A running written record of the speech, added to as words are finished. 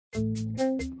If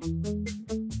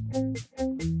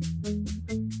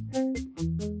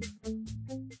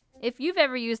you've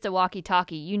ever used a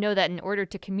walkie-talkie, you know that in order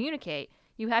to communicate,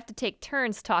 you have to take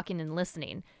turns talking and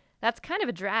listening. That's kind of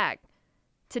a drag.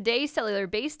 Today's cellular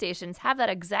base stations have that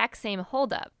exact same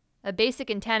holdup. A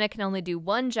basic antenna can only do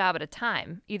one job at a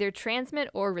time, either transmit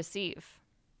or receive.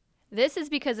 This is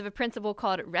because of a principle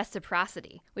called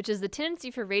reciprocity, which is the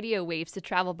tendency for radio waves to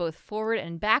travel both forward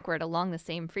and backward along the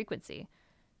same frequency.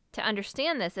 To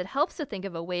understand this, it helps to think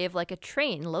of a wave like a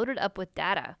train loaded up with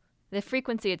data. The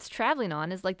frequency it's traveling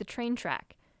on is like the train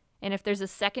track. And if there's a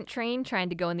second train trying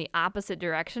to go in the opposite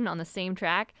direction on the same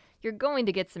track, you're going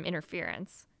to get some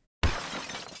interference.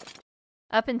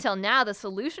 Up until now, the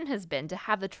solution has been to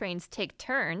have the trains take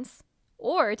turns,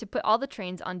 or to put all the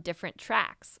trains on different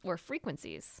tracks or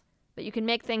frequencies. But you can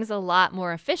make things a lot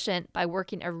more efficient by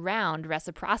working around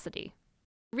reciprocity.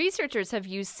 Researchers have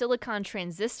used silicon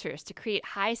transistors to create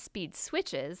high-speed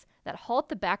switches that halt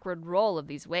the backward roll of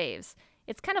these waves.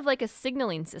 It's kind of like a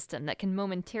signaling system that can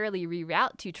momentarily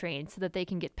reroute two trains so that they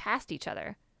can get past each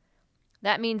other.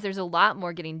 That means there's a lot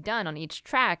more getting done on each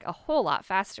track a whole lot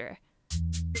faster.